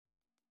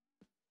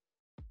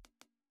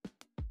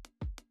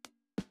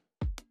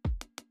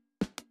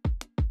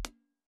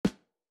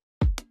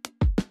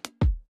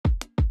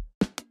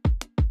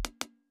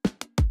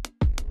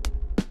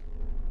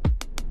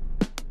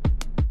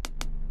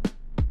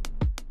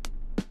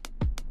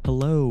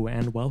Hello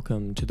and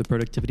welcome to the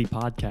Productivity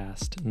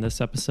Podcast. In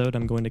this episode,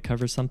 I'm going to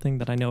cover something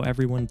that I know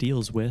everyone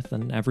deals with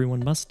and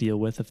everyone must deal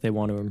with if they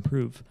want to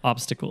improve: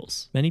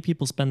 obstacles. Many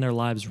people spend their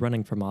lives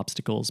running from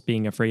obstacles,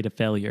 being afraid of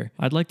failure.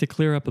 I'd like to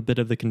clear up a bit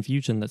of the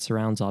confusion that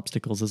surrounds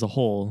obstacles as a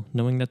whole,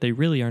 knowing that they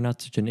really are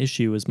not such an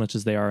issue as much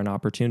as they are an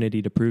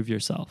opportunity to prove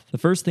yourself. The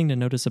first thing to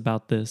notice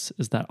about this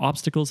is that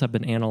obstacles have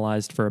been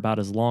analyzed for about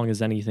as long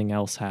as anything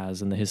else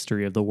has in the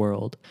history of the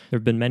world. There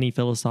have been many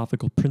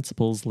philosophical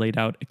principles laid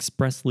out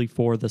expressly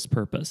for this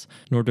purpose,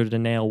 in order to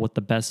nail what the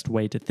best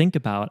way to think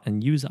about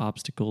and use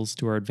obstacles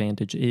to our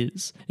advantage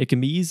is. It can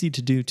be easy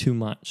to do too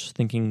much,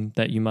 thinking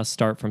that you must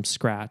start from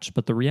scratch,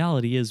 but the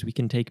reality is we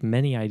can take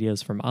many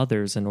ideas from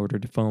others in order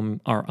to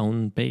form our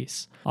own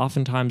base.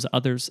 Oftentimes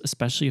others,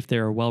 especially if they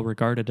are well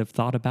regarded, have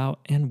thought about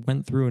and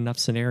went through enough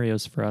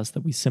scenarios for us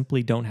that we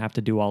simply don't have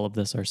to do all of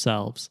this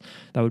ourselves.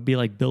 That would be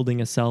like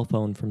building a cell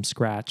phone from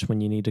scratch when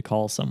you need to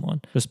call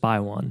someone. Just buy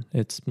one.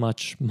 It's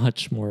much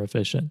more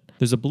efficient.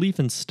 There's a belief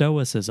in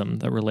stoicism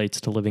that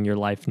relates to living your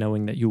life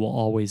knowing that you will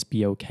always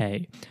be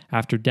okay.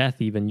 After death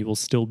even, you will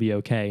still be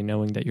okay,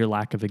 knowing that your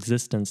lack of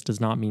existence does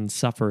not mean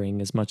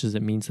suffering as much as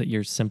it means that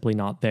you're simply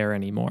not there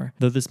anymore.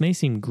 Though this may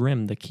seem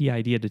grim, the key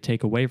idea to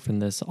take away from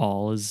this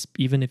all is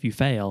even if you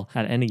fail,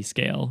 at any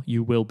scale,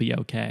 you will be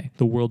okay.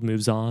 The world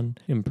moves on,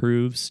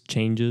 improves,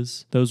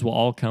 changes. Those will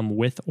all come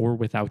with or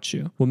without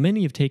you. What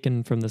many have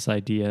taken from this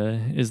idea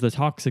is the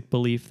toxic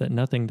belief that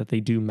nothing that they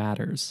do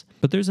matters.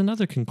 But there's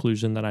another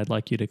conclusion that I'd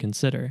like you to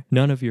consider.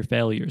 None of your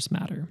failures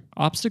matter.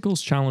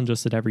 Obstacles challenge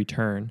us at every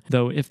turn,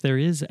 though if there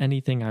is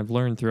anything I've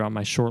learned throughout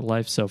my short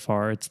life so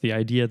far, it's the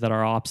idea that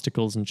our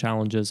obstacles and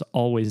challenges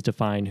always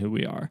define who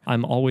we are.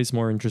 I'm always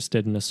more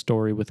interested in a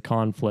story with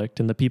conflict,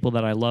 and the people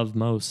that I love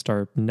most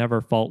are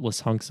never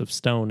faultless hunks of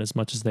stone as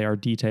much as they are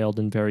detailed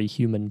and very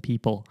human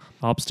people.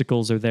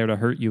 Obstacles are there to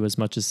hurt you as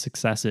much as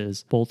success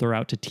is. Both are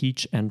out to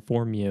teach and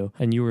form you,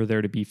 and you are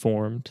there to be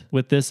formed.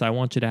 With this, I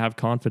want you to have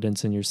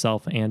confidence in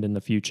yourself and in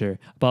the future.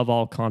 Above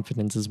all,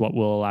 confidence is what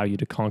will allow you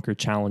to conquer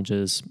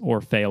challenges or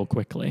fail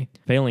quickly.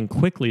 Failing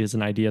quickly is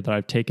an idea that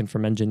I've taken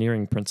from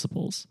engineering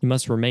principles. You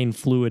must remain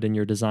fluid in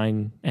your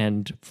design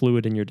and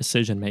fluid in your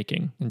decision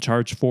making, and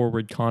charge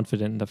forward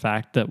confident in the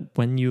fact that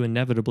when you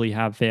inevitably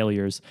have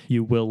failures,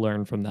 you will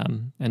learn from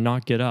them, and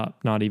not get up,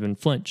 not even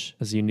flinch,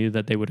 as you knew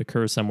that they would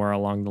occur somewhere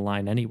along the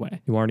line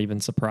anyway. You aren't even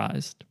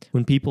surprised.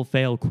 When people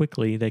fail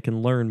quickly, they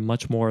can learn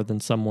much more than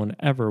someone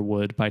ever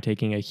would by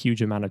taking a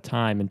huge amount of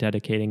time and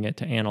dedicating it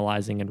to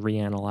analyzing and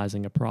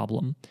reanalyzing a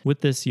problem.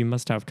 With this, you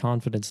must have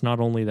confidence not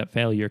only that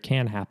failure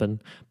can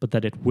happen, but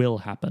that it will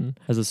happen,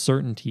 as a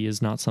certainty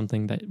is not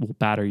something that will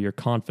batter your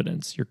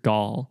confidence, your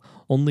gall.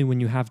 Only when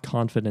you have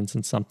confidence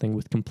in something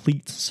with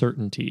complete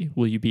certainty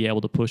will you be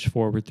able to push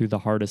forward through the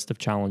hardest of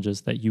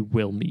challenges that you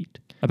will meet.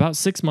 About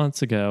 6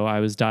 months ago, I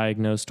was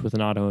diagnosed with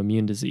an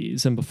autoimmune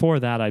disease, and before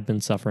that, I'd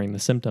been suffering the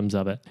symptoms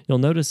of it. You'll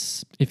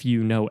notice, if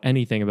you know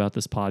anything about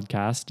this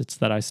podcast, it's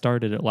that I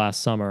started it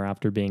last summer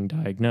after being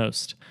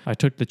diagnosed. I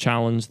took the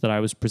challenge that I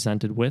was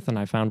presented with, and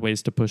I found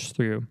ways to push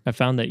through. I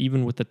found that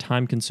even with the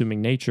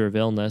time-consuming nature of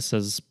illness,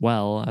 as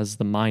well as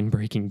the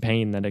mind-breaking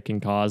pain that it can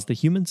cause, the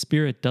human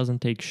spirit doesn't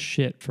take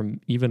shit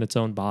from even its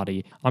own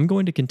body. I'm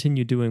going to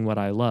continue doing what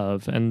I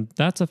love, and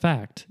that's a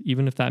fact.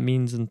 Even if that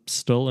means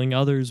instilling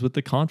others with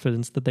the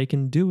confidence that they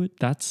can do it,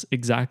 that's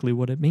exactly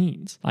what it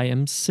means. I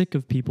am sick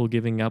of people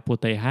giving up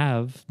what they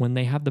have when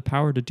they have the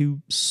power to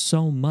do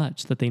so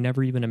much that they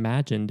never even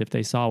imagined if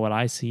they saw what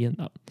I see in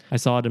them. I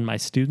saw it in my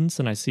students,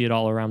 and I see it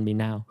all around me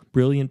now.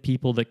 Brilliant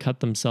people that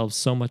cut themselves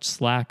so much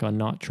slack on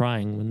not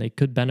trying when they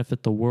could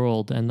benefit the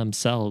world and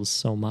themselves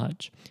so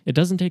much. It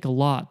doesn't take a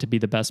lot to be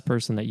the best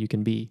person that you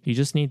can be. You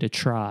just need to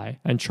try.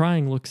 And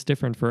trying looks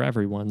different for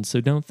everyone, so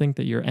don't think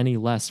that you're any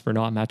less for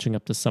not matching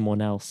up to someone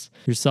else.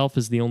 Yourself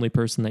is the only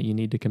person that you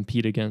need to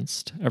compete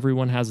against.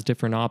 Everyone has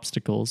different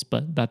obstacles,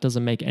 but that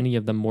doesn't make any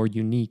of them more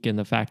unique in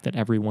the fact that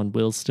everyone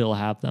will still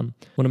have them.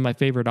 One of my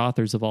favorite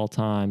authors of all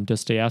time,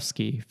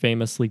 Dostoevsky,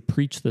 famously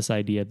preached this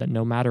idea that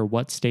no matter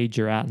what stage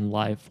you're at in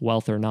life,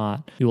 wealth or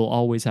not, you will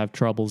always have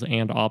troubles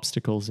and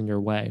obstacles in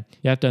your way.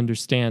 You have to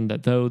understand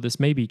that though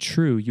this may be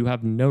true, you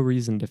have no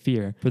reason to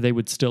fear, for they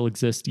would still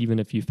exist even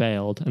if you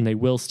failed, and they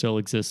will still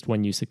exist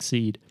when you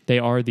succeed. They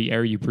are the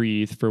air you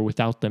breathe, for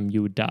without them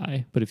you would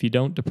die. But if you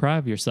don't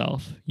deprive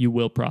yourself, you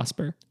will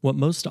prosper. What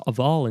most of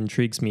all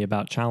intrigues me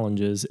about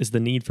challenges is the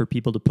need for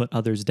people to put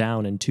others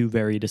down in two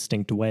very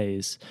distinct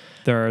ways.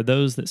 There are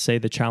those that say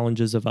the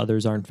challenges of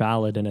others aren't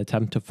valid and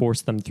attempt to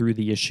force them through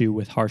the issue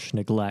with harsh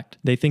neglect.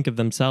 They think of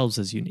themselves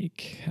as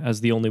unique,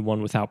 as the only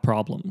one without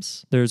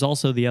problems. There's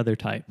also the other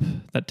type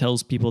that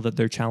tells people that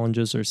their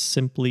challenges are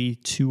simply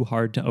too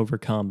hard to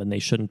overcome and they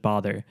shouldn't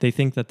bother. They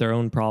think that their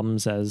own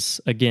problems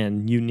as,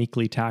 again,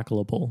 uniquely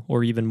tackleable,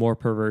 or even more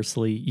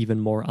perversely, even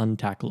more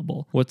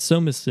untackleable. What's so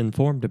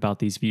misinformed about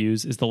these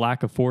views is the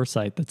lack of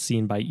foresight that's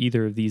seen by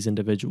either of these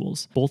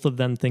individuals. Both of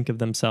them think of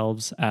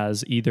themselves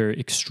as either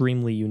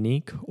extremely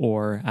unique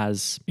or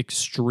as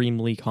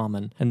extremely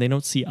common, and they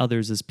don't see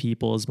others as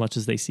people as much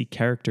as they see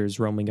characters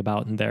roaming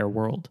about in their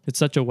world. It's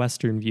such a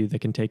Western view that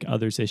can take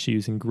others'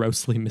 issues and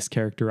grossly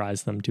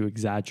mischaracterize them to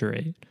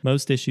exaggerate.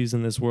 Most issues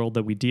in this world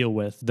that we deal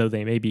with, though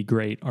they may be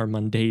great, are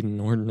mundane in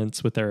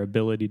ordinance with their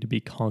ability to be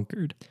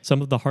conquered.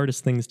 Some of the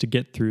hardest things to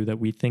get through that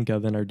we think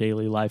of in our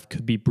daily life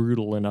could be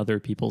brutal in other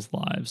people's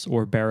lives,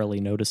 or barely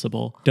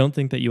noticeable. Don't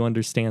think that you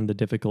understand the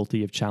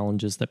difficulty of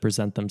challenges that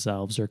present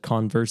themselves, or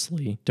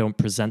conversely, don't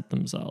present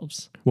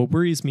themselves. What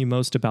worries me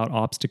most about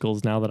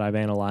obstacles now that I've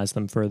analyzed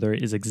them further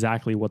is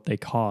exactly what they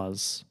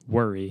cause: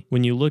 worry.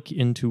 When you look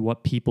into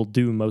what people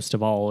do most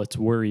of all, it's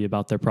worry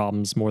about their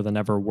problems more than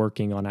ever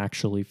working on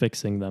actually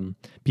fixing them.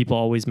 People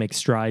always make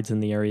strides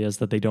in the areas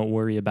that they don't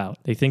worry about.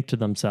 They think to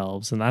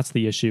themselves, and that's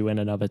the issue in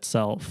and of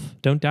itself.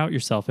 Don't doubt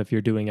yourself if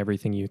you're doing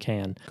everything you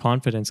can.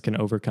 Confidence can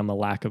overcome a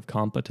lack of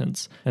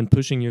competence, and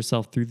pushing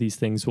yourself through these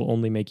things will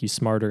only make you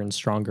smarter and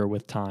stronger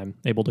with time,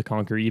 able to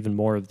conquer even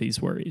more of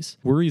these worries.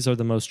 Worries are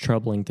the most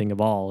troubling thing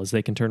of all, as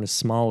they can turn a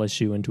small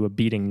issue into a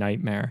beating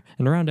nightmare,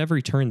 and around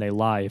every turn they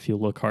lie if you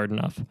look hard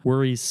enough.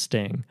 Worries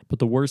sting, but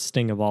the worst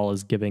sting of all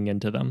is giving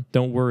into them.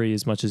 Don't worry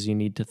as much as you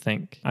need to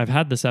think. I've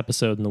had this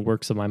episode in the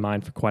works of my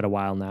mind for quite a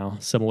while now,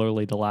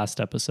 similarly to last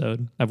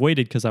episode. I've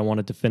waited because I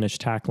wanted to finish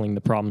tackling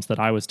the problems that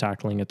I was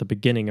tackling at the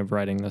beginning of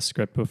writing this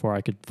script before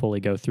I could fully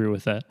go through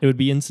with it. It would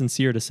be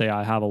insincere to say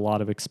I have a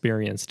lot of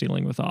experience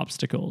dealing with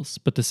obstacles,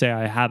 but to say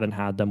I haven't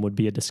had them would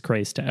be a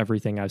disgrace to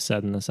everything I've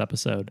said in this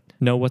episode.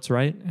 Know what's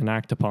right and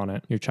act upon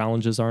it. Your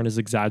challenges aren't as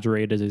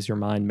exaggerated as your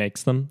mind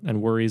makes them,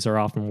 and worries are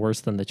often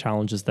worse than the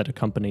challenges that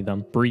accompany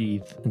them.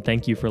 Breathe, and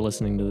thank you for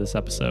listening to this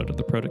episode of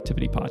the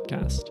Productivity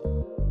Podcast.